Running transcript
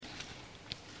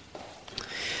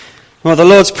Well, the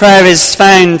Lord's Prayer is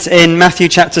found in Matthew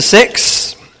chapter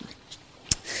 6,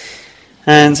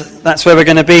 and that's where we're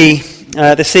going to be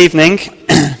this evening.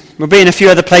 We'll be in a few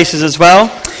other places as well.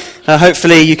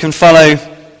 Hopefully you can follow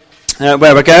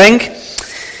where we're going.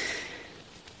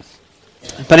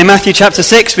 But in Matthew chapter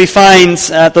 6 we find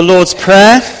the Lord's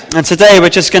Prayer, and today we're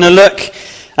just going to look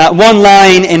at one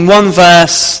line in one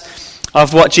verse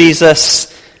of what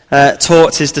Jesus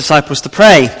taught his disciples to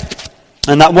pray.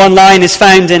 And that one line is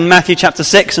found in Matthew chapter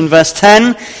 6 and verse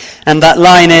 10, and that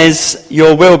line is,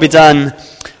 "Your will be done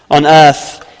on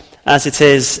earth as it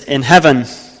is in heaven."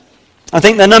 I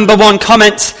think the number one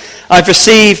comment I've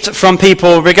received from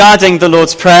people regarding the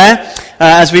Lord's Prayer,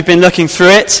 as we've been looking through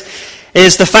it,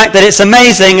 is the fact that it's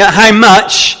amazing at how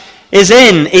much is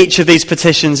in each of these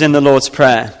petitions in the Lord's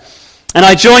Prayer. And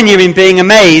I join you in being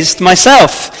amazed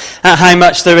myself at how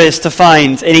much there is to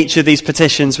find in each of these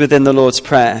petitions within the Lord's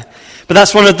Prayer. But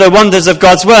that's one of the wonders of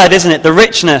God's Word, isn't it? The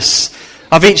richness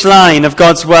of each line of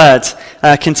God's Word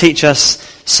can teach us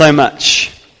so much.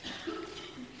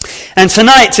 And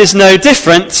tonight is no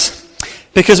different,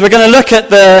 because we're going to look at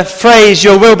the phrase,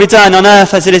 "Your will be done on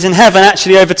earth as it is in heaven,"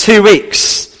 actually over 2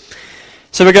 weeks.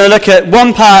 So we're going to look at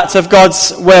one part of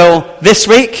God's will this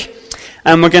week,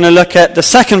 and we're going to look at the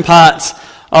second part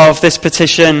of this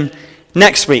petition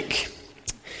next week.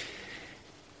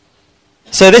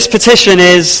 So this petition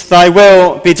is, "Thy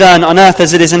will be done on earth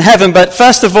as it is in heaven." But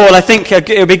first of all, I think it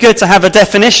would be good to have a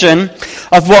definition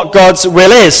of what God's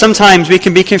will is. Sometimes we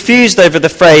can be confused over the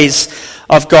phrase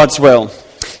of God's will.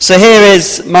 So here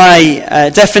is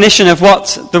my definition of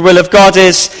what the will of God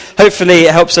is. Hopefully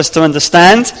it helps us to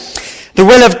understand. The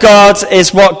will of God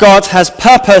is what God has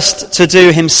purposed to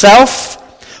do himself,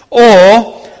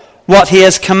 or what he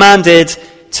has commanded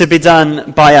to be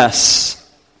done by us.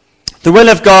 The will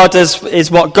of God is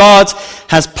what God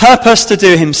has purposed to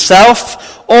do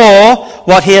himself, or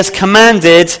what he has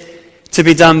commanded to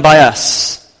be done by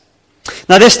us.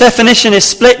 Now this definition is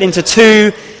split into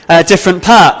two different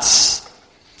parts.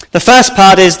 The first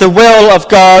part is the will of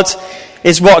God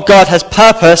is what God has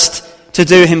purposed to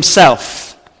do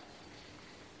himself.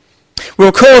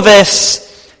 We'll call this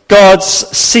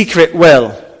God's secret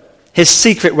will, his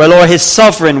secret will, or his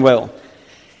sovereign will.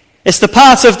 It's the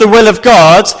part of the will of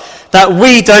God that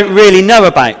we don't really know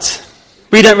about.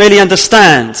 We don't really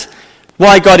understand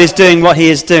why God is doing what he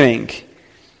is doing.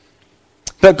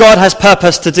 But God has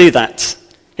purpose to do that.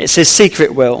 It's his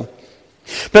secret will.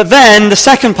 But then the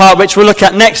second part, which we'll look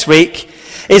at next week,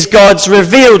 is God's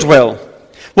revealed will,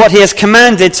 what he has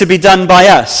commanded to be done by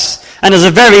us. And as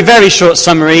a very, very short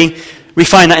summary, we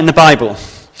find that in the Bible.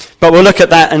 But we'll look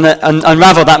at that and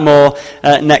unravel that more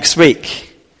next week.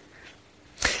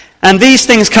 And these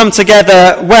things come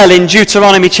together well in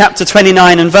Deuteronomy chapter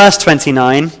 29 and verse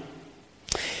 29.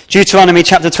 Deuteronomy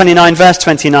chapter 29 verse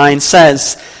 29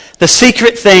 says, "The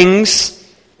secret things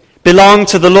belong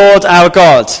to the Lord our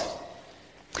God,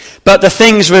 but the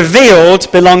things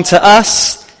revealed belong to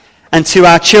us and to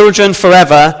our children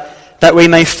forever, that we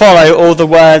may follow all the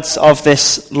words of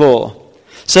this law."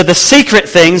 So the secret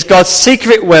things, God's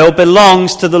secret will,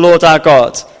 belongs to the Lord our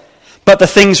God. But the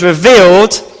things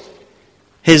revealed,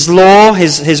 his law,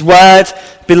 his word,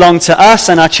 belong to us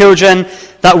and our children,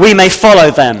 that we may follow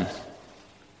them.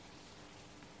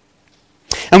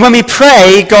 And when we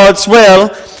pray God's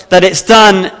will, that it's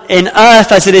done in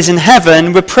earth as it is in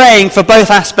heaven, we're praying for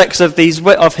both aspects of his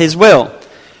will.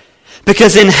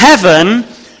 Because in heaven,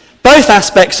 both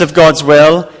aspects of God's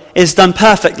will is done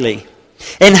perfectly.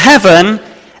 In heaven,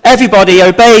 everybody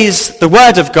obeys the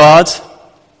word of God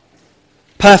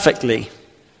perfectly.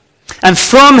 And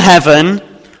from heaven,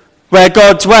 where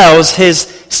God dwells, his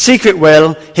secret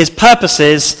will, his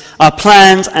purposes are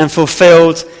planned and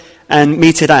fulfilled and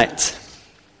meted out.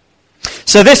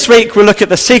 So this week we'll look at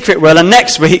the secret will, and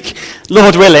next week,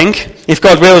 Lord willing, if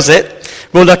God wills it,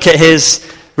 we'll look at his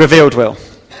revealed will.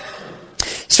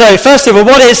 So first of all,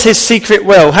 what is his secret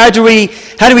will? How do we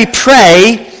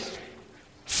pray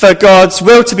for God's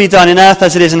will to be done in earth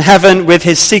as it is in heaven with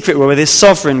his secret will, with his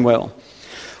sovereign will?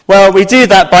 Well, we do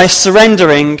that by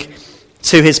surrendering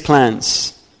to his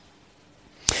plans.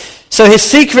 So his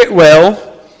secret will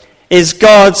is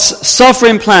God's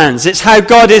sovereign plans. It's how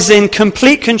God is in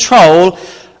complete control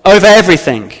over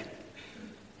everything.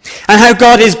 And how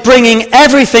God is bringing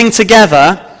everything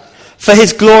together for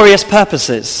his glorious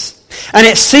purposes. And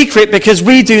it's secret because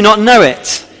we do not know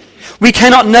it. We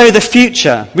cannot know the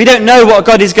future. We don't know what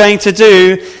God is going to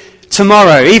do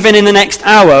tomorrow, even in the next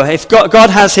hour. If God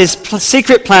has his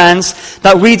secret plans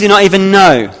that we do not even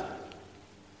know.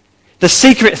 The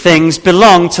secret things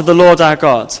belong to the Lord our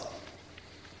God.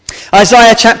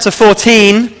 Isaiah chapter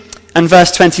 14 and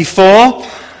verse 24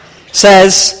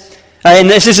 says, and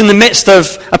this is in the midst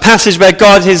of a passage where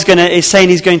God is saying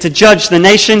he's going to judge the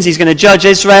nations, he's going to judge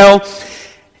Israel.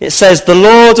 It says, "The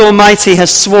Lord Almighty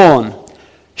has sworn,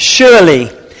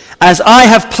 surely as I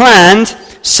have planned,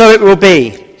 so it will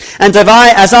be. And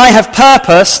as I have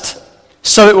purposed,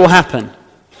 so it will happen."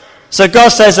 So God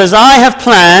says, as I have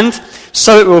planned,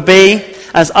 so it will be.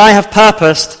 As I have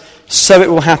purposed, so it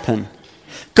will happen.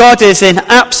 God is in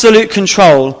absolute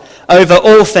control over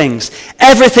all things.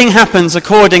 Everything happens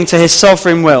according to his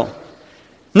sovereign will.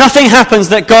 Nothing happens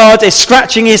that God is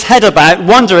scratching his head about,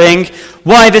 wondering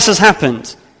why this has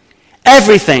happened.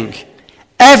 Everything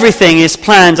is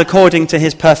planned according to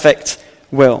his perfect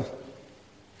will.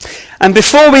 And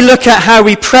before we look at how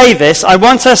we pray this, I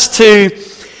want us to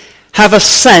have a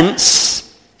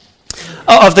sense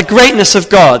of the greatness of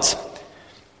God.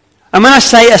 And when I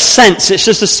say a sense, it's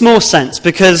just a small sense,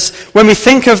 because when we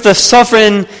think of the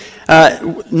sovereign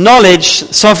knowledge,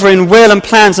 sovereign will and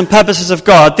plans and purposes of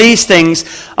God, these things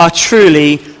are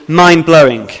truly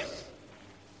mind-blowing.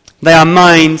 They are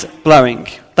mind-blowing.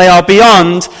 They are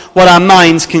beyond what our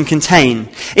minds can contain.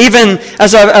 Even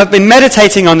as I've been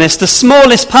meditating on this, the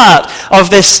smallest part of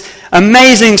this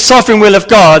amazing sovereign will of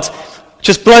God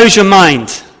just blows your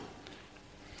mind.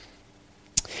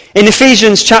 In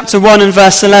Ephesians chapter 1 and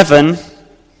verse 11,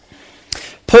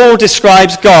 Paul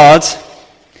describes God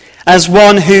as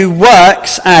one who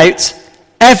works out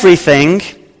everything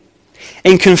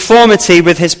in conformity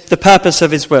with the purpose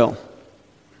of his will.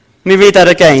 Let me read that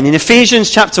again. In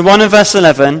Ephesians chapter 1 and verse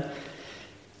 11,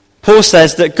 Paul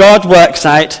says that God works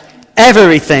out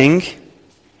everything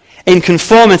in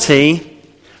conformity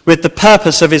with the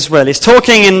purpose of his will. He's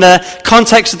talking in the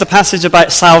context of the passage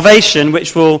about salvation,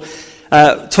 which we'll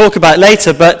talk about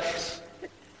later, but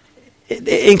it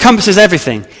encompasses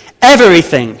everything.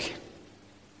 Everything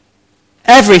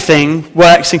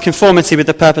works in conformity with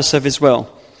the purpose of his will.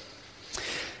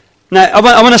 Now,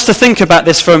 I want us to think about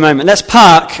this for a moment. Let's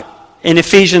park in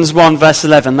Ephesians 1 verse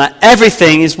 11, that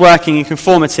everything is working in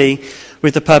conformity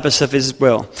with the purpose of his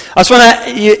will. I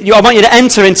want you to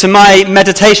enter into my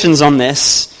meditations on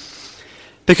this,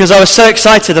 because I was so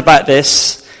excited about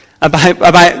this,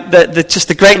 about just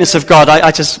the greatness of God.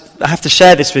 I have to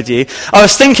share this with you. I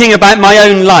was thinking about my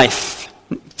own life,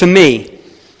 for me.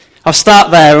 I'll start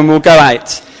there and we'll go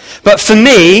out. But for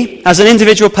me, as an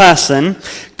individual person,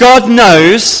 God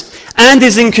knows and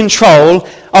is in control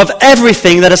of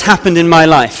everything that has happened in my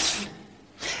life.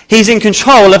 He's in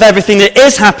control of everything that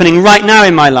is happening right now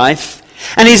in my life,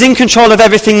 and he's in control of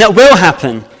everything that will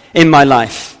happen in my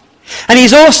life. And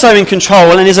he's also in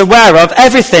control and is aware of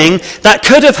everything that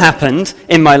could have happened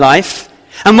in my life,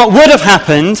 and what would have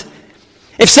happened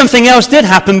if something else did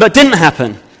happen but didn't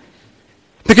happen,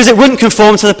 because it wouldn't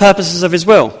conform to the purposes of his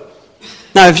will.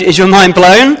 Now, is your mind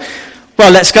blown?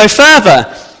 Well, let's go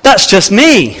further. That's just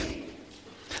me.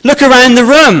 Look around the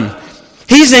room.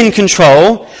 He's in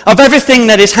control of everything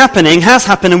that is happening, has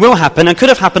happened and will happen, and could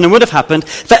have happened and would have happened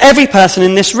for every person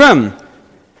in this room.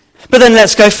 But then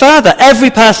let's go further.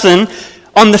 Every person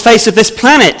on the face of this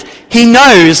planet, he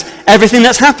knows everything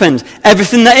that's happened,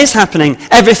 everything that is happening,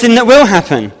 everything that will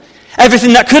happen.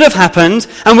 Everything that could have happened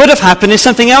and would have happened if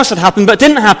something else had happened but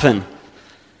didn't happen.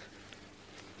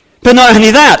 But not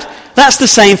only that, that's the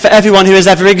same for everyone who has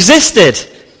ever existed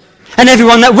and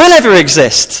everyone that will ever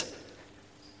exist.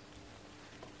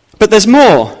 But there's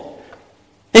more.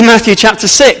 In Matthew chapter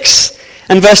 6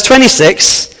 and verse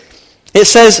 26, it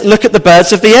says, "Look at the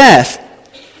birds of the air,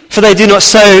 for they do not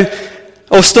sow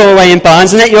or store away in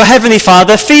barns, and yet your heavenly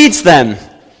Father feeds them."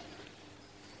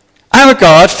 Our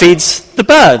God feeds the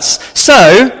birds.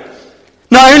 So,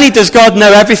 not only does God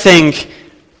know everything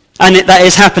and that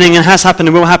is happening and has happened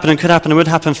and will happen and could happen and would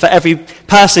happen for every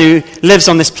person who lives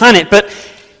on this planet, but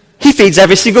he feeds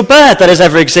every single bird that has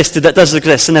ever existed, that does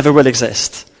exist and never will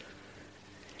exist.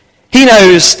 He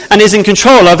knows and is in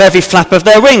control of every flap of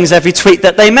their wings, every tweet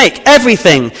that they make,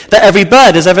 everything that every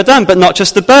bird has ever done, but not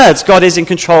just the birds. God is in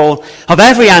control of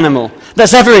every animal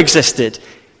that's ever existed.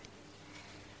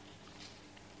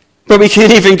 But we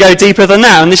can even go deeper than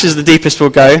that, and this is the deepest we'll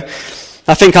go.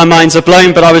 I think our minds are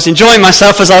blown, but I was enjoying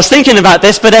myself as I was thinking about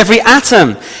this. But every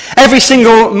atom, every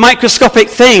single microscopic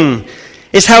thing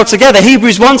is held together.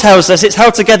 Hebrews 1 tells us it's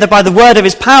held together by the word of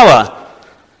his power.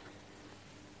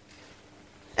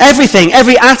 Everything,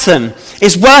 every atom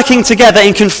is working together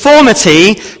in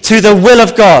conformity to the will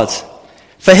of God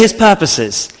for his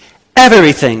purposes.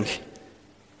 Everything.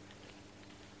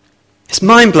 It's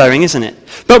mind-blowing, isn't it?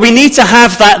 But we need to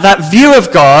have that view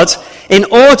of God in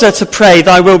order to pray,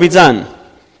 "Thy will be done."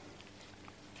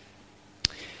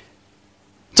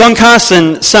 Don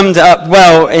Carson summed it up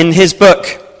well in his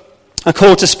book, A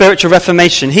Call to Spiritual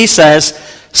Reformation. He says,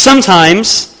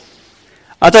 sometimes,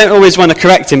 I don't always want to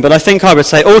correct him, but I think I would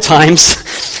say all times,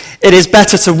 it is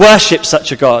better to worship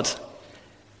such a God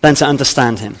than to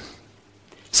understand him.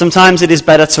 Sometimes it is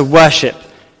better to worship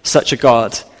such a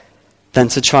God than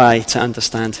to try to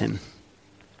understand him.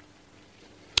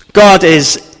 God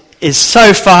is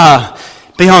so far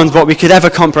beyond what we could ever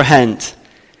comprehend.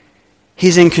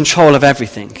 He's in control of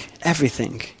everything.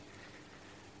 Everything.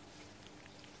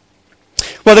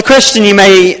 Well, the question you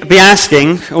may be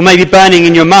asking, or maybe burning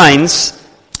in your minds,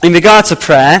 in regard to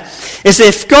prayer, is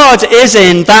if God is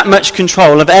in that much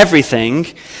control of everything,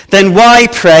 then why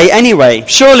pray anyway?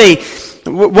 Surely,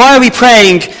 why are we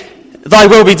praying, thy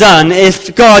will be done,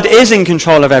 if God is in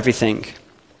control of everything?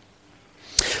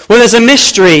 Well, there's a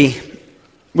mystery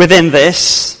within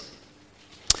this.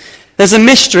 There's a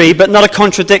mystery, but not a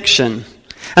contradiction.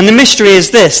 And the mystery is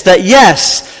this, that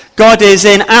yes, God is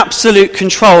in absolute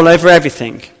control over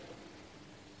everything,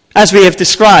 as we have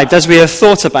described, as we have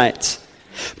thought about.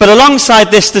 But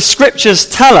alongside this, the scriptures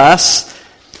tell us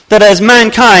that as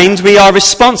mankind, we are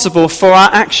responsible for our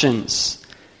actions.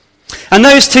 And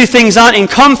those two things aren't in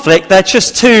conflict, they're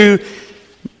just two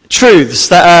truths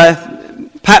that are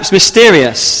perhaps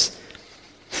mysterious.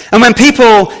 And when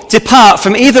people depart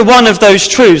from either one of those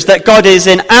truths, that God is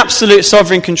in absolute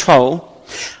sovereign control,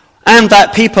 and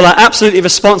that people are absolutely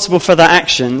responsible for their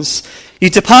actions, you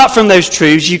depart from those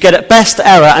truths, you get at best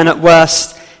error and at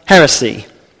worst heresy.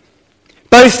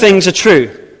 Both things are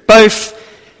true. Both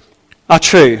are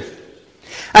true.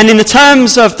 And in the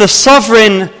terms of the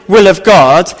sovereign will of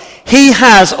God, he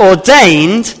has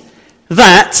ordained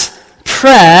that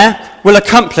prayer will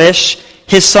accomplish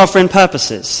his sovereign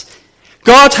purposes.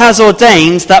 God has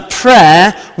ordained that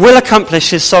prayer will accomplish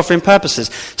his sovereign purposes.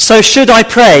 So should I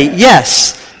pray?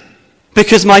 Yes,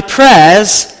 because my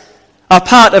prayers are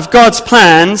part of God's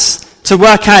plans to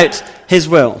work out his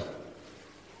will.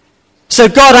 So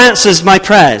God answers my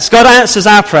prayers. God answers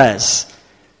our prayers.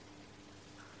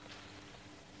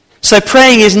 So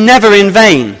praying is never in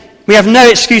vain. We have no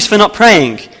excuse for not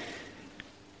praying.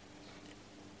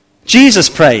 Jesus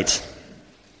prayed.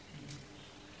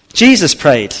 Jesus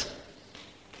prayed.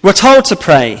 We're told to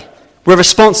pray. We're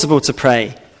responsible to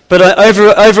pray. But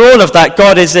over all of that,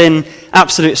 God is in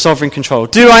absolute sovereign control.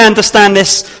 Do I understand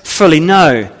this fully?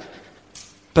 No.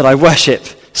 But I worship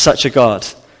such a God.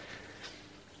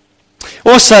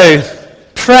 Also,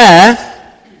 prayer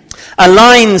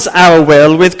aligns our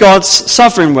will with God's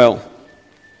sovereign will.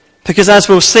 Because as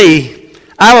we'll see,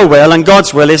 our will and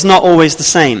God's will is not always the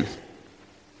same.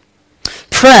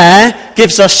 Prayer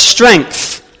gives us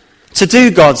strength to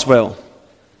do God's will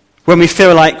when we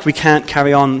feel like we can't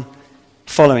carry on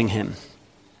following him.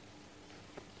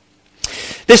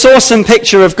 This awesome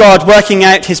picture of God working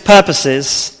out his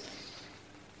purposes,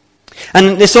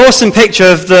 and this awesome picture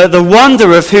of the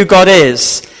wonder of who God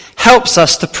is, helps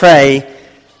us to pray,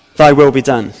 thy will be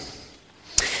done.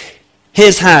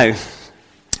 Here's how.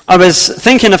 I was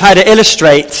thinking of how to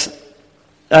illustrate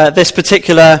this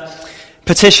particular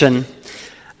petition.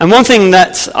 And one thing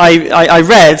that I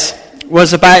read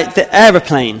was about the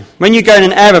aeroplane. When you go in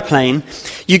an aeroplane,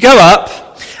 you go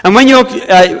up, and when you're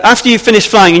after you finish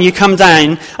flying and you come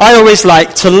down, I always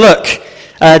like to look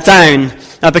down,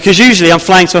 because usually I'm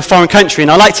flying to a foreign country,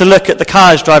 and I like to look at the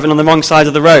cars driving on the wrong side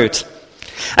of the road.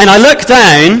 And I look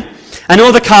down, and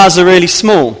all the cars are really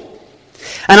small.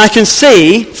 And I can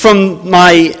see from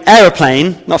my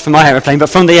aeroplane, not from my aeroplane, but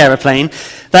from the aeroplane,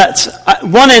 that at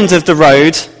one end of the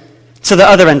road to the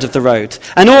other end of the road,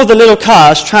 and all the little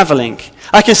cars travelling.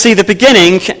 I can see the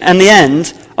beginning and the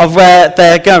end of where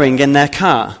they're going in their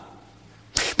car.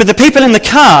 But the people in the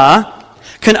car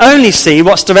can only see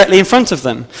what's directly in front of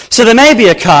them. So there may be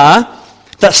a car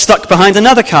that's stuck behind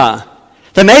another car.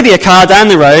 There may be a car down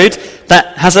the road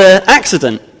that has an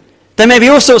accident. There may be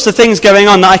all sorts of things going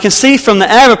on that I can see from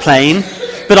the aeroplane,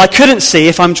 but I couldn't see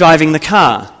if I'm driving the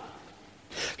car.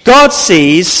 God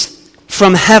sees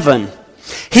from heaven.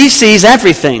 He sees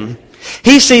everything.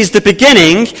 He sees the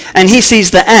beginning, and he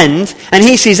sees the end, and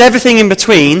he sees everything in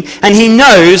between, and he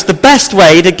knows the best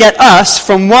way to get us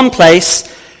from one place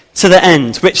to the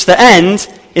end, which the end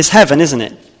is heaven, isn't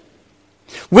it?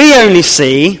 We only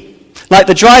see, like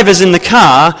the drivers in the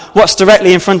car, what's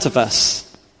directly in front of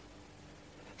us.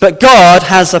 But God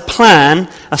has a plan,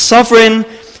 a sovereign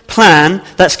plan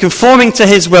that's conforming to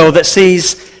his will, that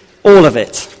sees all of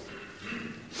it.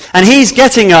 And he's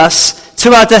getting us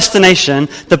to our destination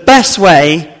the best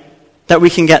way that we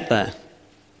can get there.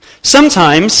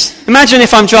 Sometimes, imagine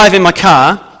if I'm driving my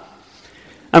car,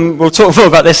 and we'll talk more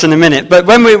about this in a minute, but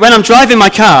when I'm driving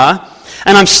my car,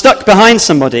 and I'm stuck behind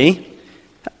somebody,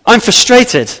 I'm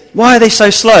frustrated. Why are they so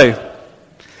slow?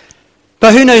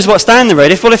 But who knows what's down the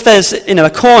road? If there's a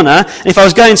corner, and if I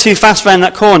was going too fast around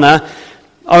that corner,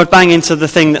 I would bang into the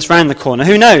thing that's round the corner.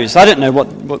 Who knows? I don't know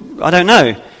I don't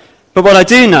know. But what I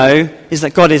do know is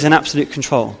that God is in absolute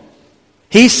control.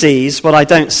 He sees what I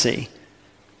don't see.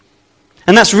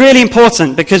 And that's really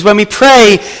important, because when we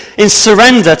pray in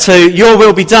surrender to your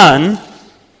will be done,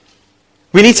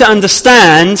 we need to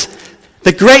understand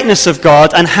the greatness of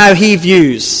God and how he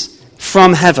views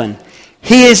from heaven.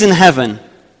 He is in heaven,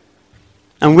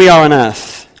 and we are on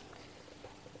earth.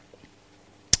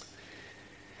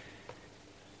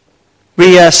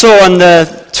 We saw on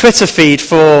the Twitter feed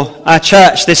for our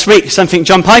church this week something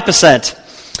John Piper said.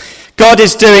 God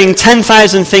is doing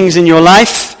 10,000 things in your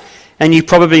life, and you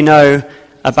probably know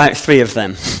about 3 of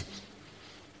them.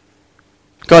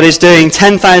 God is doing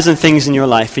 10,000 things in your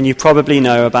life, and you probably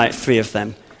know about 3 of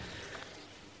them.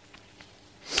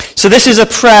 So this is a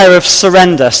prayer of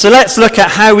surrender. So let's look at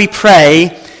how we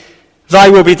pray, thy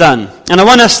will be done. And I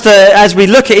want us to, as we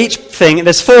look at each thing,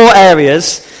 there's 4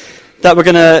 areas that we're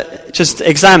going to just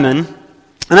examine.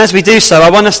 And as we do so, I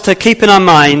want us to keep in our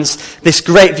minds this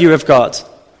great view of God.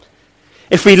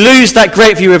 If we lose that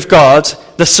great view of God,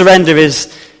 the surrender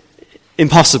is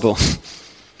impossible.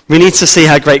 We need to see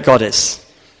how great God is.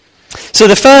 So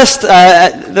the first,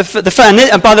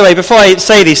 and by the way, before I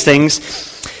say these things,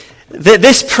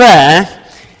 this prayer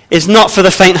is not for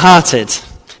the faint-hearted.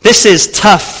 This is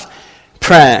tough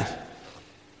prayer.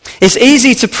 It's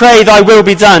easy to pray thy will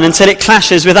be done until it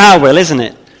clashes with our will, isn't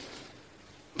it?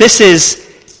 This is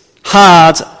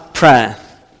hard prayer.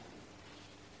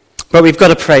 But we've got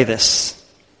to pray this.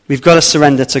 We've got to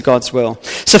surrender to God's will.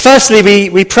 So firstly,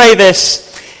 we pray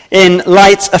this in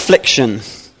light affliction.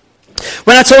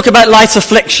 When I talk about light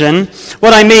affliction,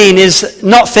 what I mean is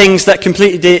not things that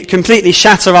completely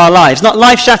shatter our lives, not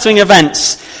life-shattering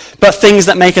events, but things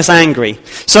that make us angry.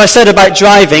 So I said about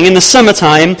driving. In the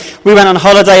summertime, we went on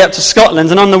holiday up to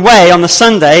Scotland, and on the way, on the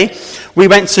Sunday, we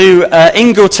went to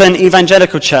Ingleton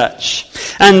Evangelical Church.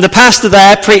 And the pastor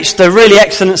there preached a really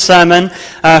excellent sermon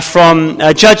from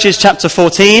Judges chapter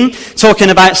 14, talking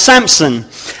about Samson.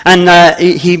 And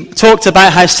he talked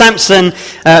about how Samson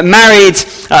married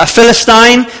a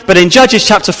Philistine, but in Judges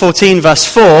chapter 14, verse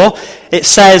 4, it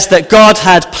says that God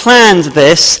had planned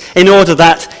this in order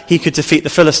that he could defeat the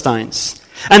Philistines.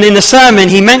 And in the sermon,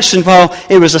 he mentioned, well,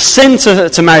 it was a sin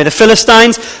to marry the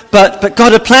Philistines, but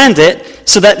God had planned it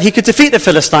so that he could defeat the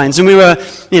Philistines. And we were,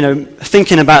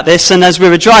 thinking about this. And as we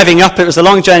were driving up, it was a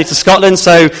long journey to Scotland.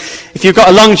 So if you've got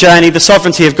a long journey, the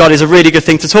sovereignty of God is a really good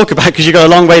thing to talk about, because you've got a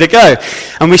long way to go.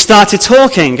 And we started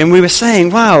talking, and we were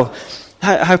saying, wow,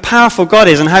 how powerful God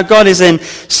is, and how God is in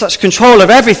such control of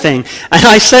everything. And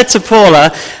I said to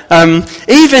Paula,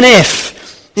 even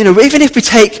if we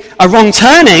take a wrong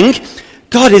turning,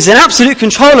 God is in absolute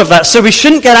control of that. So we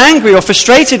shouldn't get angry or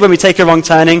frustrated when we take a wrong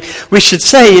turning. We should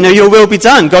say, your will be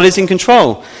done. God is in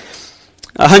control.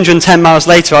 110 miles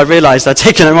later, I realized I'd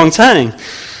taken a wrong turning.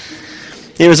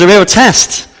 It was a real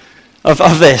test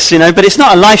of this, but it's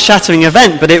not a life-shattering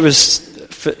event, but it was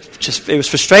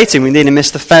frustrating. We nearly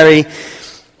missed the ferry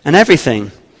and everything.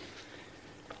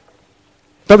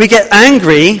 But we get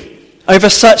angry over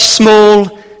such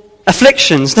small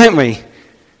afflictions, don't we?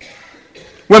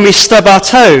 When we stub our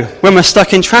toe, when we're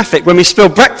stuck in traffic, when we spill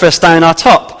breakfast down our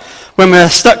top, when we're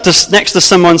stuck next to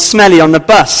someone smelly on the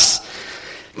bus.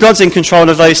 God's in control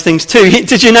of those things too.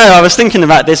 Did you know, I was thinking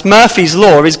about this, Murphy's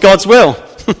Law is God's will.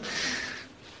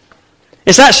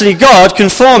 It's actually God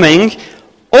conforming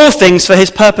all things for his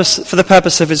purpose, for the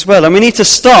purpose of his will. And we need to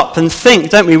stop and think,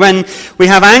 don't we, when we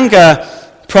have anger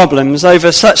problems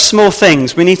over such small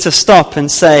things, we need to stop and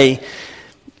say,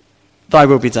 thy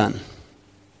will be done.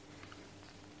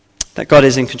 That God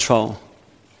is in control,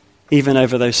 even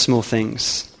over those small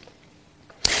things.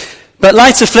 But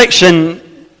light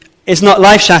affliction is not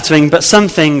life-shattering, but some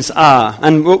things are.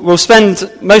 And we'll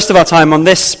spend most of our time on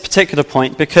this particular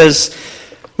point, because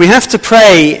we have to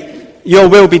pray, your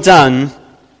will be done,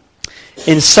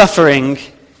 in suffering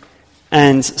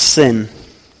and sin.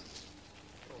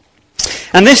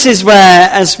 And this is where,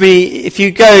 if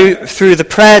you go through the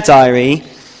prayer diary,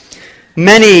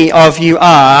 many of you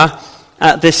are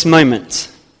at this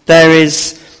moment. There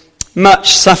is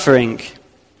much suffering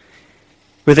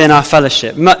within our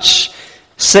fellowship, much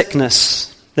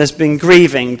sickness. There's been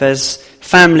grieving. There's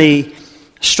family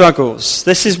struggles.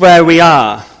 This is where we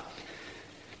are.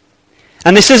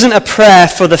 And this isn't a prayer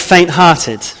for the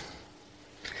faint-hearted.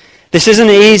 This isn't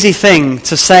an easy thing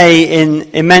to say in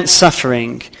immense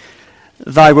suffering,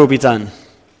 thy will be done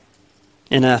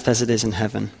in earth as it is in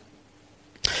heaven.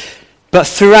 But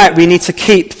throughout, we need to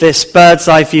keep this bird's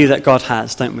eye view that God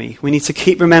has, don't we? We need to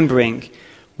keep remembering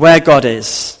where God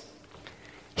is.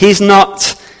 He's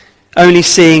not only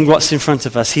seeing what's in front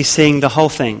of us, he's seeing the whole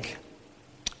thing.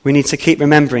 We need to keep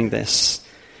remembering this.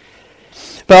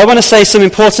 But I want to say some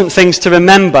important things to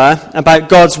remember about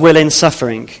God's will in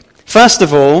suffering. First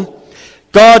of all,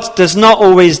 God does not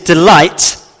always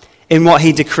delight in what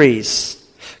he decrees.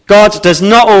 God does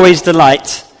not always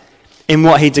delight in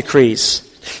what he decrees.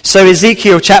 So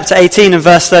Ezekiel chapter 18 and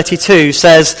verse 32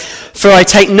 says, "For I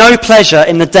take no pleasure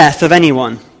in the death of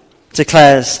anyone,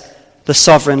 declares the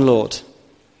sovereign Lord.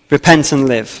 Repent and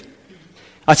live."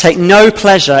 I take no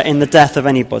pleasure in the death of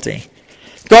anybody.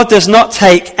 God does not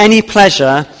take any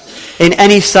pleasure in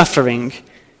any suffering,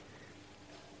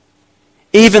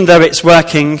 even though it's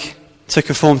working to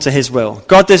conform to his will.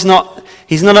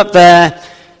 He's not up there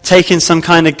taking some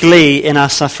kind of glee in our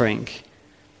suffering.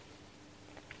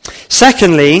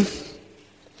 Secondly,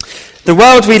 the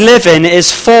world we live in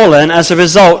is fallen as a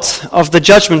result of the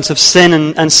judgment of sin,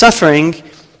 and suffering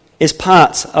is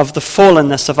part of the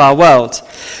fallenness of our world.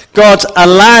 God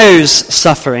allows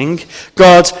suffering.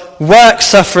 God works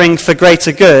suffering for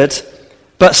greater good,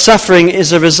 but suffering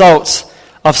is a result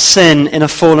of sin in a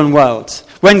fallen world.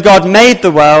 When God made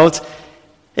the world,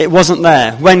 it wasn't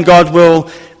there. When God will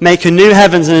make a new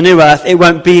heavens and a new earth, it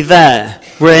won't be there.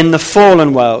 We're in the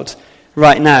fallen world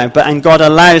right now, and God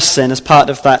allows sin as part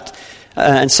of that,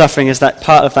 and suffering as that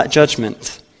part of that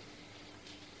judgment.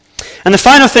 And the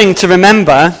final thing to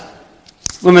remember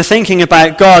when we're thinking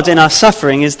about God in our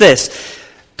suffering is this: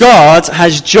 God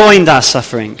has joined our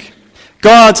suffering.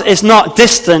 God is not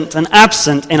distant and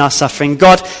absent in our suffering.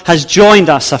 God has joined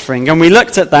our suffering, and we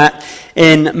looked at that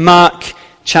in Mark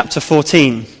chapter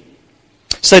 14.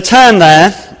 So turn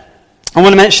there. I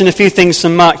want to mention a few things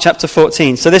from Mark chapter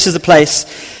 14. So this is the place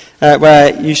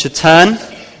where you should turn.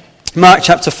 Mark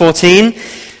chapter 14,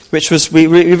 which was, we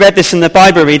read this in the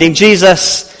Bible reading.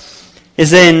 Jesus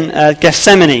is in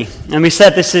Gethsemane, and we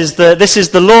said this is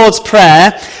the Lord's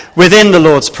Prayer within the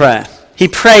Lord's Prayer. He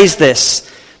prays this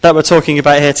that we're talking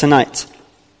about here tonight.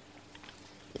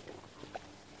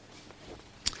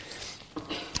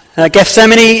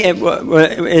 Gethsemane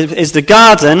is the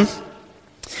garden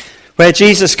where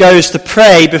Jesus goes to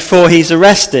pray before he's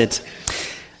arrested.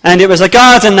 And it was a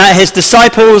garden that his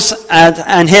disciples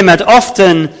and him had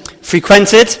often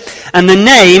frequented. And the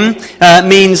name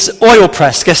means oil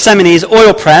press. Gethsemane is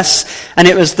oil press. And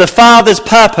it was the Father's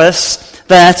purpose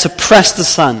there to press the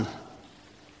Son.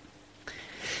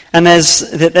 And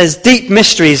there's deep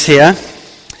mysteries here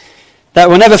that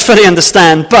we'll never fully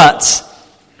understand. But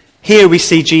here we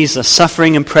see Jesus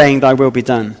suffering and praying, "Thy will be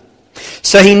done."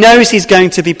 So he knows he's going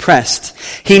to be pressed.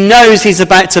 He knows he's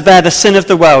about to bear the sin of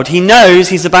the world. He knows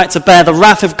he's about to bear the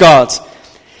wrath of God.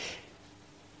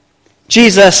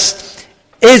 Jesus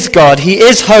is God. He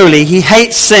is holy. He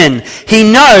hates sin. He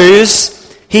knows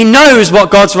what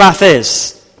God's wrath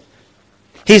is.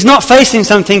 He's not facing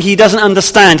something he doesn't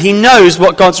understand. He knows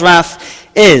what God's wrath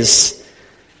is.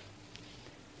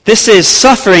 This is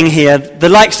suffering here, the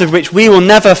likes of which we will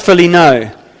never fully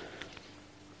know.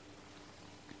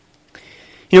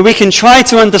 We can try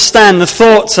to understand the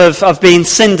thoughts of being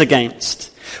sinned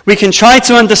against. We can try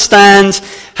to understand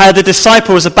how the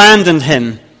disciples abandoned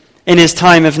him in his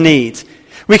time of need.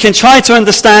 We can try to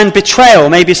understand betrayal.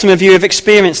 Maybe some of you have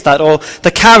experienced that, or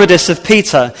the cowardice of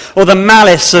Peter, or the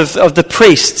malice of the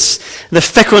priests, the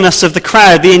fickleness of the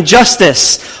crowd, the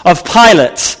injustice of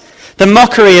Pilate, the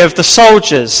mockery of the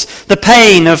soldiers, the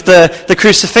pain of the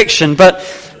crucifixion. But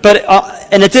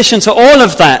in addition to all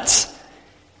of that,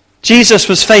 Jesus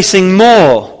was facing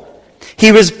more.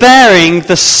 He was bearing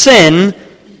the sin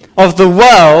of the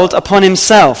world upon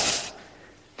himself.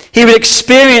 He would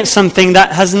experience something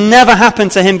that has never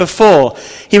happened to him before.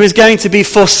 He was going to be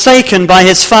forsaken by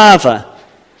his Father.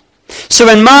 So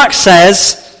when Mark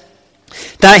says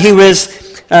that he was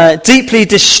deeply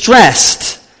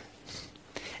distressed,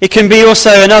 it can be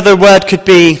also, another word could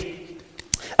be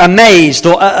amazed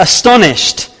or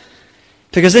astonished,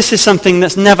 because this is something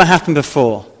that's never happened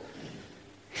before.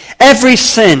 Every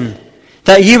sin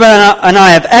that you and I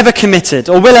have ever committed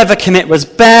or will ever commit was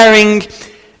bearing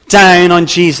down on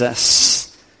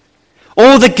Jesus.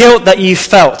 All the guilt that you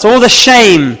felt, all the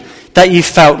shame that you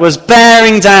felt was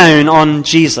bearing down on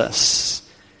Jesus.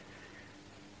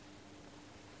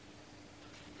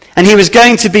 And he was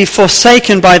going to be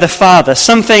forsaken by the Father,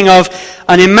 something of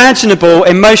unimaginable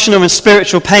emotional and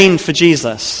spiritual pain for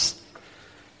Jesus.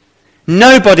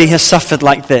 Nobody has suffered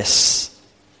like this.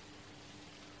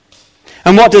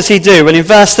 And what does he do? Well, in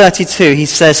verse 32, he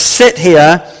says, "Sit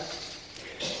here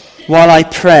while I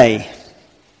pray."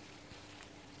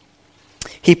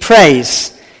 He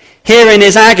prays. Here in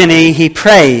his agony, he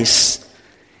prays.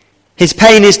 His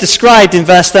pain is described in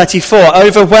verse 34,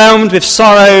 overwhelmed with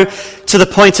sorrow to the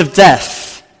point of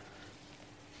death.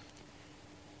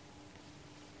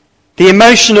 The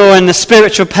emotional and the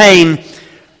spiritual pain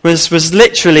was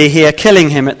literally here killing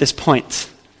him at this point.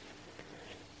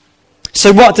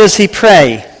 So what does he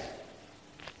pray?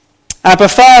 Abba,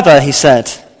 Father, he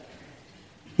said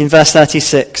in verse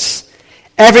 36,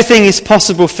 everything is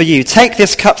possible for you. Take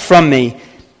this cup from me,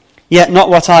 yet not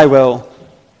what I will,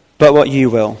 but what you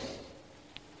will.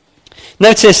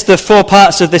 Notice the 4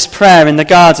 parts of this prayer in the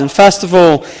garden. First of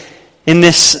all, in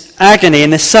this agony, in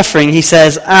this suffering, he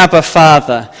says, Abba,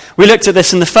 Father. We looked at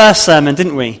this in the first sermon,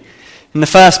 didn't we? In the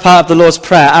first part of the Lord's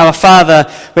Prayer, Our Father,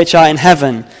 which art in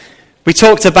heaven. We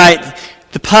talked about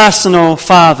the personal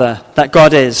Father that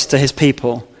God is to his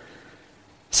people.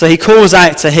 So he calls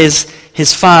out to his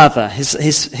Father,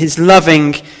 his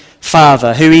loving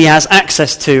Father, who he has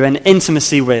access to and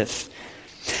intimacy with.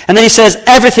 And then he says,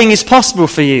 everything is possible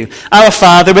for you. Our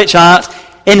Father, which art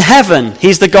in heaven.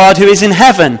 He's the God who is in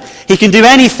heaven. He can do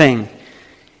anything.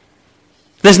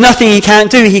 There's nothing he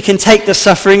can't do. He can take the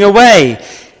suffering away.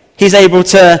 He's able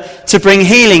to bring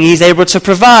healing. He's able to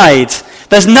provide.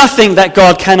 There's nothing that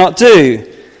God cannot do.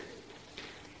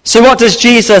 So what does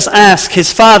Jesus ask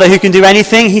his Father who can do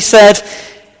anything? He said,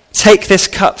 take this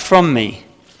cup from me.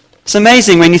 It's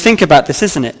amazing when you think about this,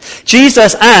 isn't it?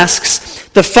 Jesus asks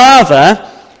the Father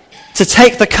to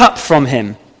take the cup from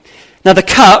him. Now the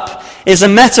cup is a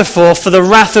metaphor for the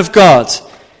wrath of God.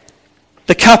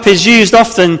 The cup is used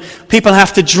often, people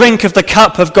have to drink of the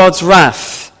cup of God's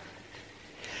wrath.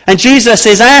 And Jesus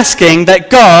is asking that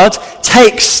God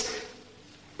takes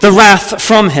the wrath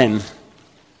from him.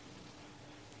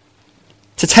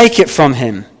 To take it from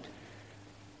him.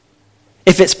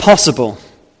 If it's possible.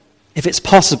 If it's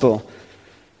possible.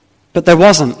 But there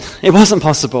wasn't. It wasn't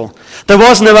possible. There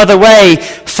was no other way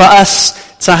for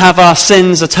us to have our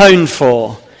sins atoned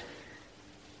for.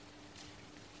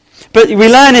 But we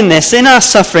learn in this, in our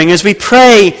suffering, as we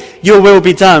pray, your will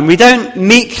be done, we don't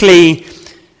meekly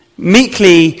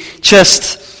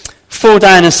just fall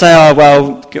down and say, oh,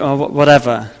 well,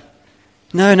 whatever.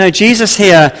 No, Jesus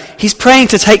here, he's praying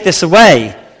to take this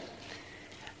away.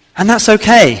 And that's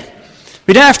okay.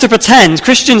 We don't have to pretend.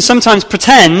 Christians sometimes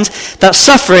pretend that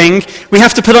suffering, we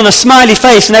have to put on a smiley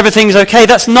face and everything's okay.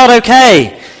 That's not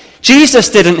okay. Jesus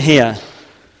didn't here.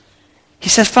 He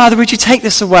said, Father, would you take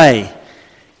this away?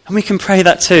 And we can pray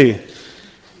that too.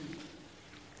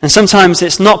 And sometimes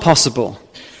it's not possible.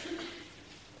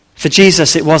 For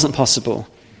Jesus, it wasn't possible.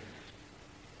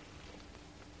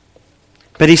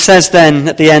 But he says then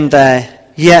at the end there,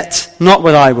 yet not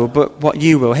what I will, but what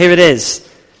you will. Here it is.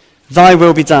 Thy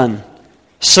will be done.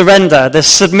 Surrender, the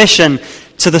submission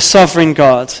to the sovereign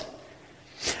God.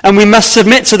 And we must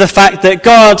submit to the fact that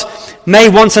God may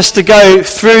want us to go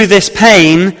through this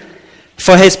pain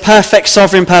for his perfect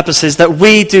sovereign purposes that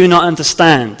we do not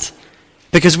understand.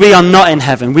 Because we are not in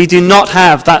heaven. We do not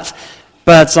have that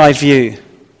bird's eye view.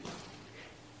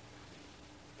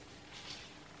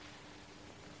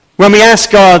 When we ask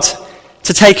God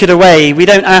to take it away, we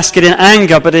don't ask it in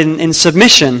anger, but in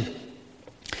submission,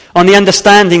 on the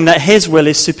understanding that his will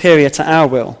is superior to our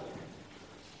will.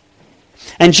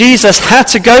 And Jesus had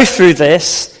to go through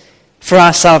this for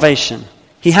our salvation.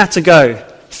 He had to go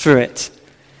through it.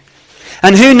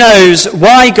 And who knows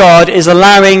why God is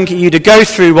allowing you to go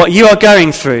through what you are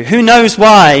going through? Who knows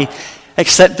why,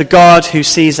 except the God who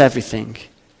sees everything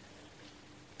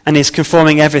and is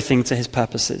conforming everything to his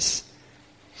purposes.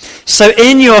 So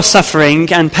in your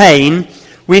suffering and pain,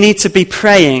 we need to be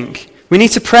praying. We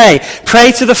need to pray.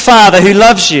 Pray to the Father who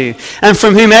loves you and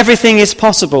from whom everything is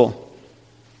possible.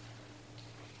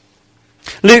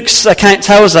 Luke's account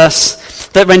tells us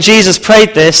that when Jesus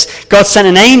prayed this, God sent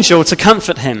an angel to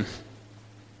comfort him.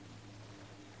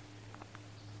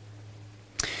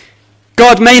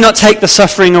 God may not take the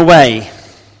suffering away,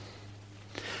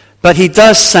 but he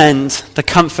does send the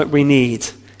comfort we need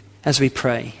as we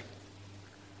pray.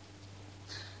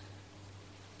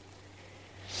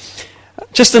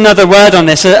 Just another word on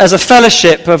this. As a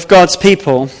fellowship of God's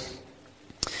people,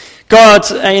 God,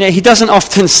 he doesn't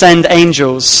often send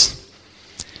angels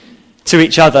to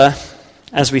each other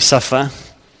as we suffer,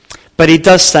 but he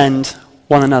does send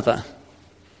one another.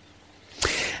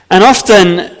 And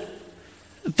often,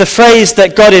 the phrase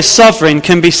that God is sovereign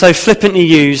can be so flippantly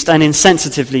used and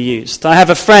insensitively used. I have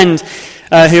a friend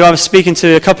who I was speaking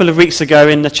to a couple of weeks ago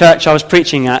in the church I was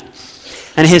preaching at,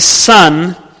 and his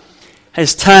son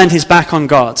has turned his back on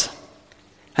God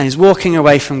and is walking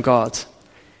away from God.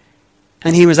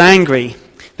 And he was angry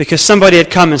because somebody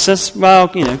had come and says, well,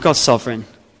 God's sovereign.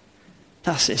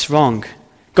 It's wrong.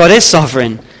 God is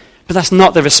sovereign, but that's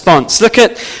not the response. Look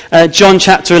at John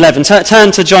chapter 11.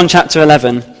 Turn to John chapter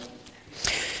 11.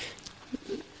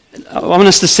 I want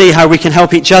us to see how we can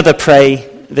help each other pray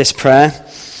this prayer.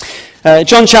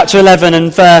 John chapter 11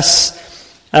 and verse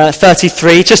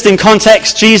 33. Just in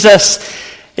context, Jesus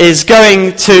is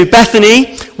going to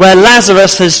Bethany where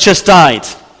Lazarus has just died.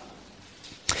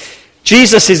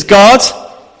 Jesus is God.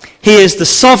 He is the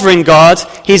sovereign God.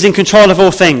 He's in control of all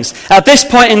things. At this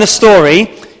point in the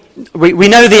story, we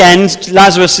know the end.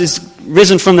 Lazarus is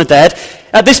risen from the dead.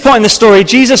 At this point in the story,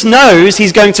 Jesus knows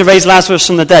he's going to raise Lazarus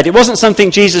from the dead. It wasn't something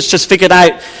Jesus just figured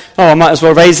out, I might as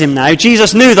well raise him now.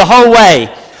 Jesus knew the whole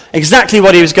way exactly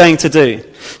what he was going to do.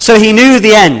 So he knew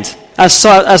the end as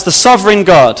the sovereign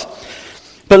God.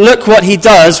 But look what he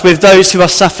does with those who are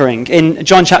suffering in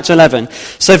John chapter 11.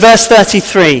 So verse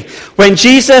 33, when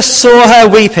Jesus saw her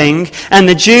weeping, and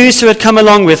the Jews who had come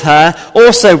along with her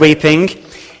also weeping,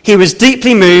 he was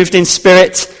deeply moved in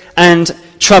spirit and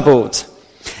troubled.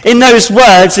 In those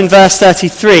words in verse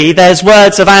 33, there's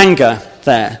words of anger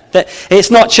there.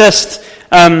 It's not just,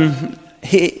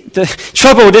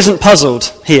 troubled isn't puzzled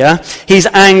here. He's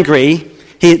angry.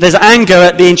 There's anger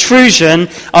at the intrusion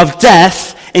of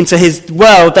death into his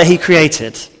world that he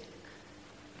created.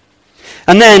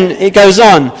 And then it goes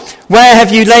on. Where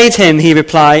have you laid him? He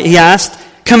asked.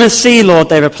 Come and see, Lord,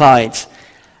 they replied.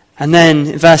 And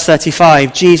then verse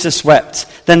 35, Jesus wept.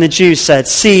 Then the Jews said,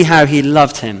 see how he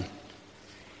loved him.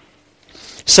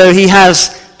 So he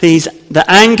has the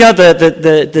anger,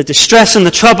 the distress and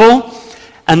the trouble,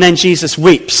 and then Jesus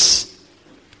weeps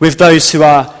with those who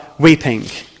are weeping.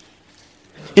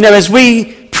 As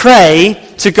we pray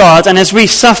to God and as we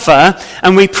suffer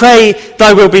and we pray,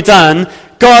 thy will be done,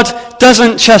 God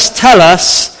doesn't just tell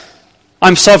us,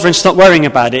 I'm sovereign, stop worrying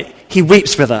about it. He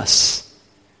weeps with us.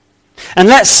 And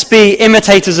let's be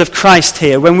imitators of Christ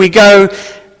here. When we go,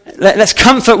 let's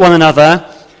comfort one another,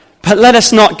 but let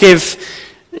us not give,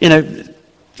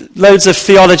 loads of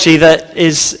theology that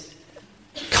is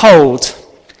cold.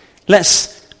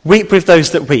 Let's weep with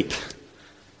those that weep.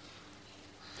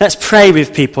 Let's pray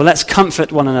with people. Let's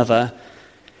comfort one another.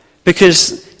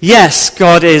 Because, yes,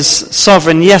 God is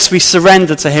sovereign. Yes, we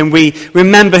surrender to him. We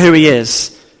remember who he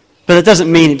is. But it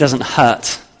doesn't mean it doesn't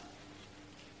hurt.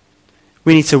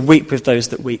 We need to weep with those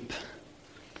that weep,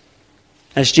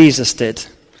 as Jesus did.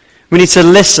 We need to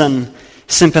listen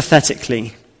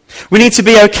sympathetically. We need to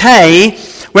be okay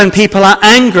when people are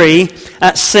angry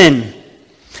at sin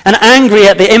and angry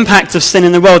at the impact of sin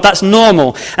in the world. That's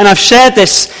normal. And I've shared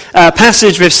this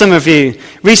passage with some of you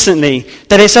recently,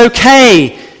 that it's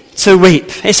okay to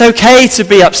weep. It's okay to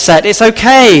be upset. It's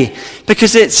okay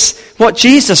because it's what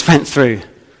Jesus went through.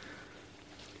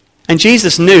 And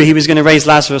Jesus knew he was going to raise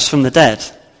Lazarus from the dead.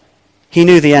 He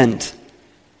knew the end.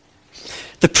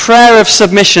 The prayer of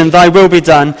submission, thy will be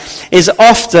done, is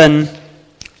often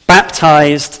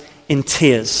baptized in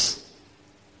tears.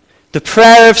 The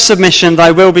prayer of submission,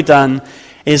 thy will be done,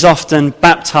 is often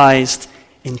baptized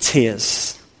in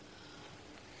tears.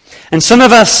 And some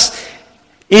of us,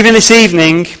 even this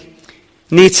evening,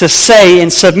 need to say in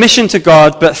submission to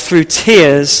God, but through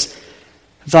tears,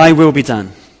 thy will be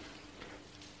done.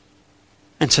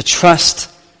 And to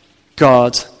trust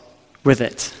God with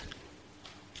it.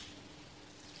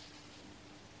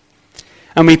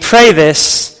 And we pray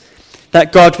this,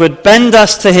 that God would bend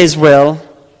us to his will,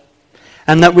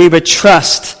 and that we would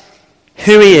trust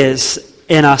who he is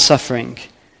in our suffering.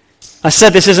 I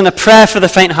said this isn't a prayer for the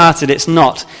faint-hearted. It's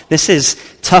not. This is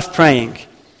tough praying.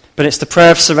 But it's the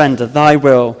prayer of surrender. Thy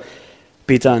will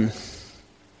be done.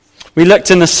 We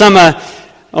looked in the summer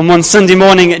on one Sunday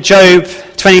morning at Job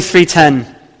 23:10.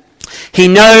 He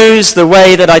knows the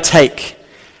way that I take,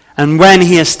 and when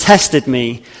he has tested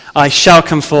me, I shall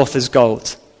come forth as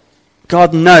gold.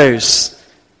 God knows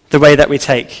the way that we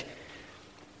take.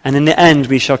 And in the end,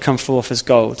 we shall come forth as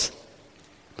gold.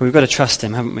 But we've got to trust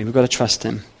him, haven't we? We've got to trust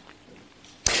him.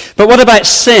 But what about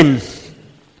sin?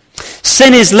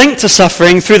 Sin is linked to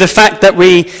suffering through the fact that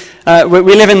we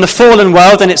live in the fallen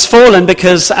world, and it's fallen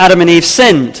because Adam and Eve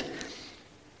sinned.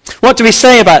 What do we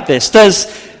say about this?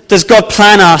 Does God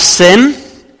plan our sin,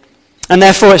 and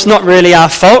therefore it's not really our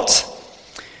fault?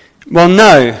 Well,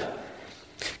 no.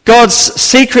 God's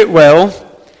secret will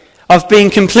of being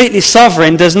completely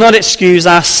sovereign does not excuse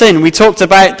our sin. We talked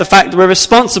about the fact that we're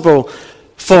responsible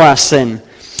for our sin.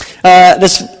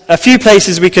 There's a few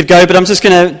places we could go, but I'm just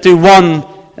going to do one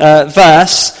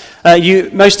verse.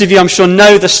 Most of you, I'm sure,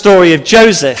 know the story of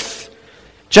Joseph.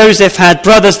 Joseph had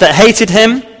brothers that hated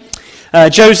him.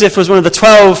 Joseph was one of the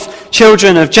 12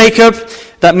 children of Jacob.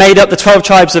 that made up the 12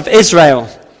 tribes of Israel.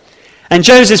 And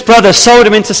Joseph's brothers sold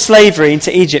him into slavery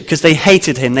into Egypt because they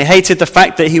hated him. They hated the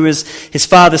fact that he was his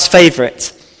father's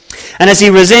favorite. And as he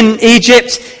was in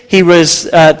Egypt, he was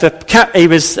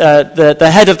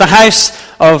the head of the house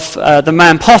of the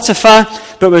man Potiphar,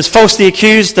 but was falsely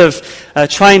accused of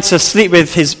trying to sleep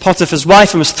with his Potiphar's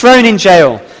wife and was thrown in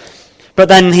jail. But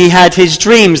then he had his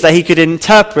dreams that he could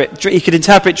interpret. He could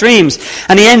interpret dreams,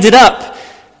 and he ended up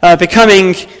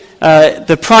becoming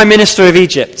the prime minister of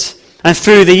Egypt. And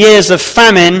through the years of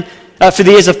famine, through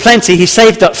the years of plenty, he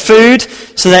saved up food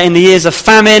so that in the years of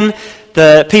famine,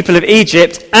 the people of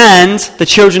Egypt and the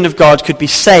children of God could be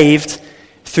saved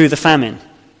through the famine.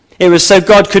 It was so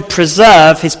God could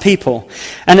preserve his people.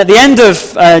 And at the end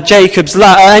of Jacob's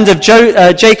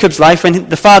life, when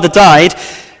the father died,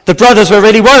 the brothers were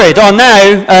really worried. Oh,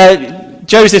 now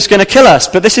Joseph's going to kill us.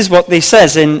 But this is what he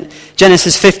says in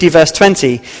Genesis 50, verse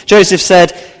 20. Joseph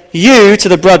said, "You," to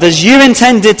the brothers, "you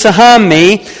intended to harm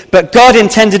me, but God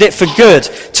intended it for good,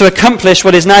 to accomplish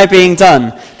what is now being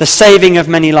done, the saving of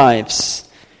many lives."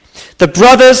 The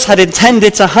brothers had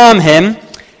intended to harm him.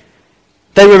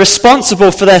 They were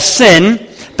responsible for their sin,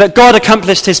 but God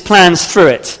accomplished his plans through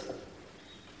it.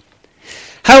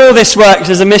 How all this works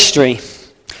is a mystery.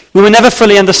 We will never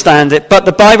fully understand it, but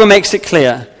the Bible makes it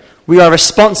clear. We are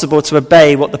responsible to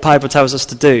obey what the Bible tells us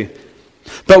to do.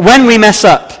 But when we mess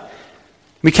up,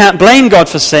 we can't blame God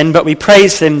for sin, but we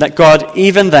praise him that God,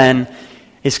 even then,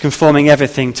 is conforming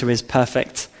everything to his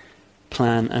perfect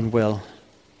plan and will.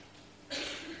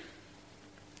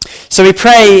 So we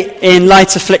pray in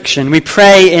light affliction. We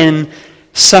pray in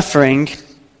suffering.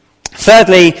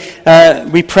 Thirdly,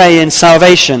 we pray in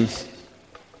salvation.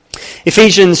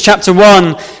 Ephesians chapter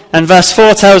 1 and verse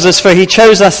 4 tells us, "For he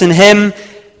chose us in him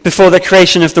before the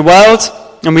creation of the world."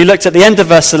 And we looked at the end of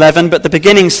verse 11, but the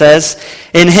beginning says,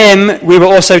 "In him we were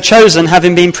also chosen,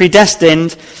 having been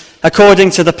predestined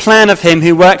according to the plan of him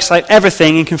who works out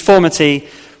everything in conformity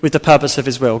with the purpose of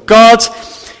his will." God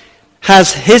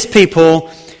has his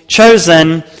people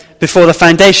chosen before the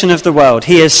foundation of the world.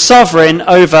 He is sovereign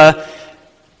over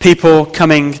people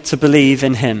coming to believe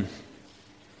in him.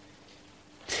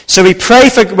 So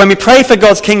when we pray for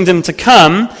God's kingdom to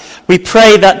come, we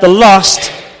pray that the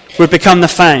lost would become the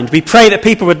found. We pray that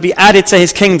people would be added to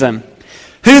his kingdom.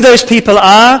 Who those people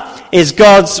are is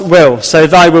God's will. So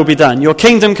thy will be done. Your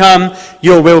kingdom come,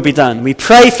 your will be done. We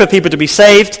pray for people to be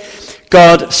saved.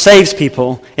 God saves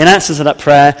people. In answer to that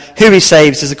prayer, who he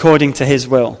saves is according to his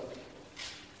will.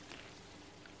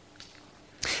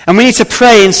 And we need to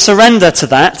pray and surrender to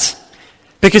that,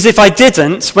 because if I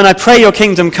didn't, when I pray your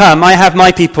kingdom come, I have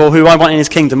my people who I want in his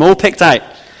kingdom all picked out.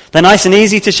 They're nice and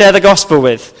easy to share the gospel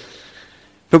with.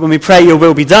 But when we pray your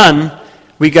will be done,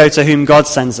 we go to whom God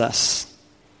sends us.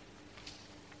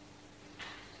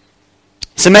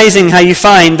 It's amazing how you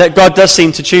find that God does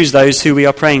seem to choose those who we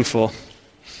are praying for.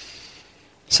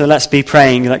 So let's be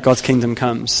praying that God's kingdom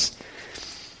comes.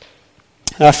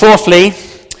 Fourthly,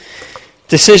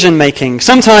 decision making.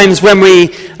 Sometimes when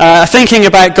we are thinking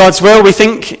about God's will, we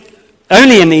think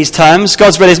only in these terms.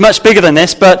 God's will is much bigger than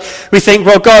this, but we think,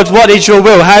 well, God, what is your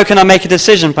will? How can I make a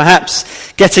decision? Perhaps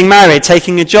getting married,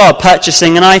 taking a job,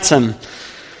 purchasing an item.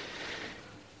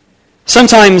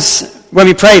 Sometimes when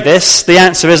we pray this, the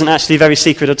answer isn't actually very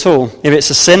secret at all. If it's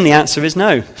a sin, the answer is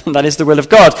no. That is the will of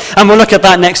God. And we'll look at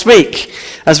that next week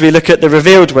as we look at the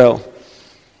revealed will.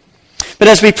 But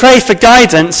as we pray for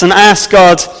guidance and ask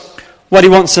God what he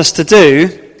wants us to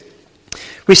do,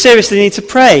 we seriously need to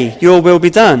pray, your will be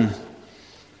done.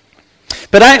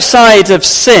 But outside of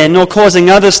sin or causing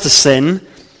others to sin,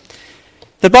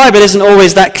 the Bible isn't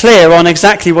always that clear on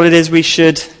exactly what it is we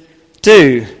should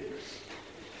do.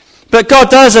 But God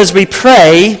does, as we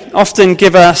pray, often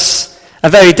give us a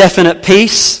very definite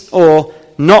peace or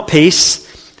not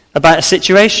peace about a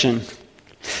situation.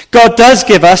 God does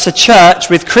give us a church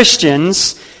with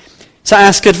Christians to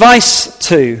ask advice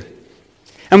to.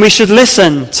 And we should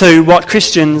listen to what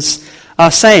Christians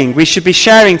are saying. We should be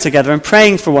sharing together and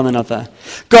praying for one another.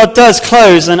 God does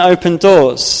close and open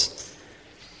doors.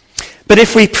 But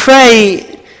if we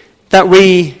pray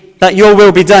that your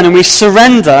will be done and we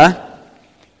surrender,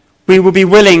 we will be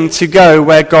willing to go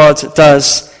where God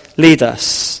does lead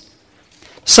us.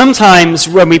 Sometimes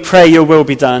when we pray your will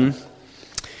be done,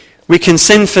 we can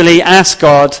sinfully ask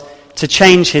God to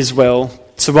change his will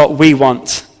to what we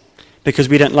want because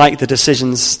we don't like the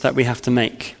decisions that we have to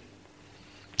make.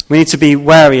 We need to be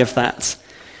wary of that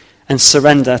and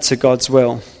surrender to God's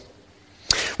will.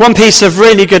 One piece of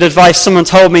really good advice someone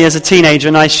told me as a teenager,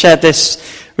 and I shared this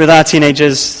with our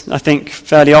teenagers, I think,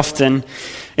 fairly often.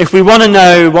 If we want to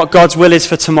know what God's will is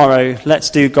for tomorrow, let's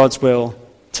do God's will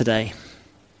today.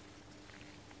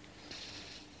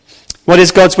 What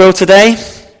is God's will today?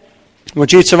 Well,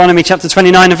 Deuteronomy chapter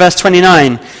 29 and verse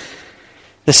 29.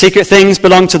 The secret things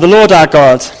belong to the Lord our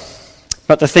God,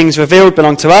 but the things revealed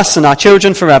belong to us and our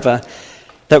children forever,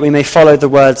 that we may follow the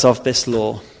words of this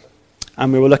law.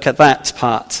 And we will look at that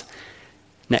part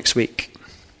next week.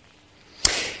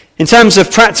 In terms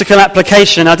of practical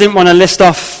application, I didn't want to list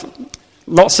off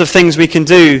lots of things we can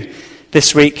do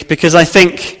this week, because I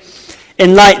think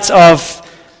in light of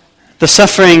the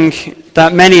suffering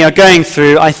that many are going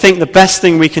through, I think the best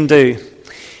thing we can do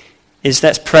is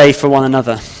let's pray for one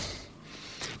another.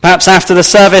 Perhaps after the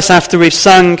service, after we've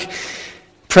sung,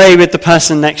 pray with the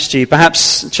person next to you.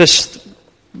 Perhaps just,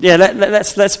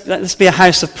 let's be a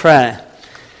house of prayer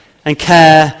and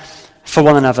care for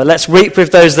one another. Let's weep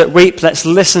with those that weep. Let's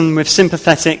listen with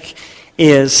sympathetic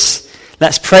ears.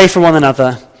 Let's pray for one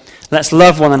another. Let's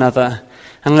love one another.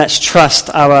 And let's trust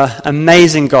our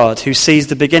amazing God who sees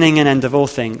the beginning and end of all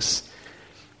things.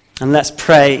 And let's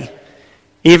pray,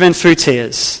 even through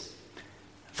tears,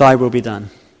 thy will be done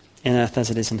in earth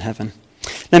as it is in heaven.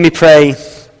 Let me pray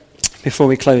before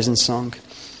we close in song.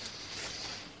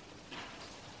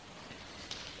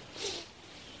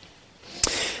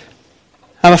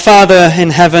 Our Father in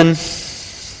heaven,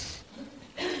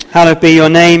 hallowed be your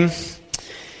name.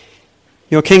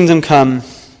 Your kingdom come.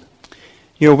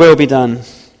 Your will be done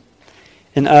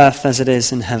in earth as it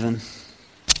is in heaven.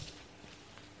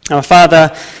 Our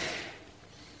Father,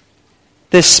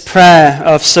 this prayer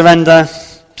of surrender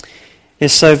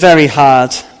is so very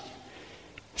hard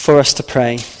for us to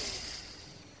pray.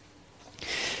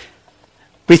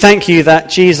 We thank you that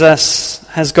Jesus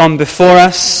has gone before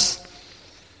us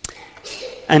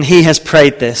and he has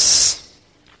prayed this.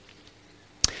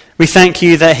 We thank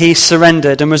you that he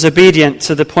surrendered and was obedient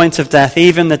to the point of death,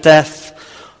 even the death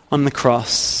on the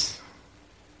cross.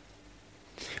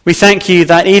 We thank you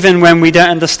that even when we don't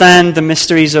understand the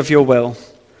mysteries of your will,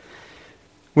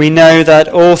 we know that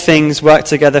all things work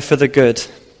together for the good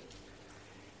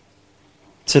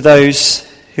to those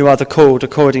who are the called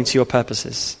according to your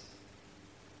purposes.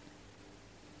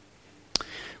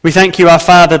 We thank you, our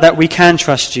Father, that we can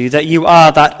trust you, that you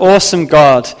are that awesome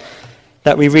God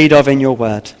that we read of in your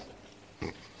word.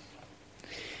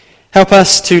 Help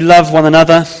us to love one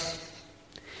another,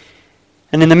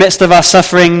 and in the midst of our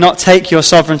suffering, not take your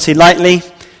sovereignty lightly,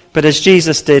 but as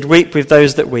Jesus did, weep with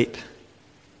those that weep.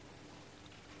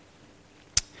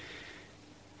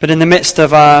 But in the midst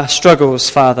of our struggles,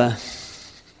 Father,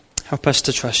 help us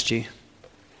to trust you.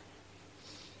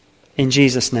 In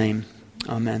Jesus' name,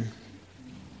 amen.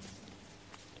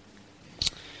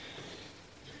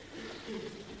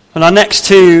 Well, our next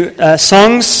two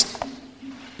songs,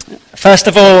 first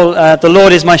of all, The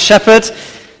Lord is my shepherd.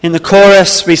 In the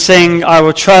chorus we sing, I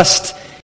will trust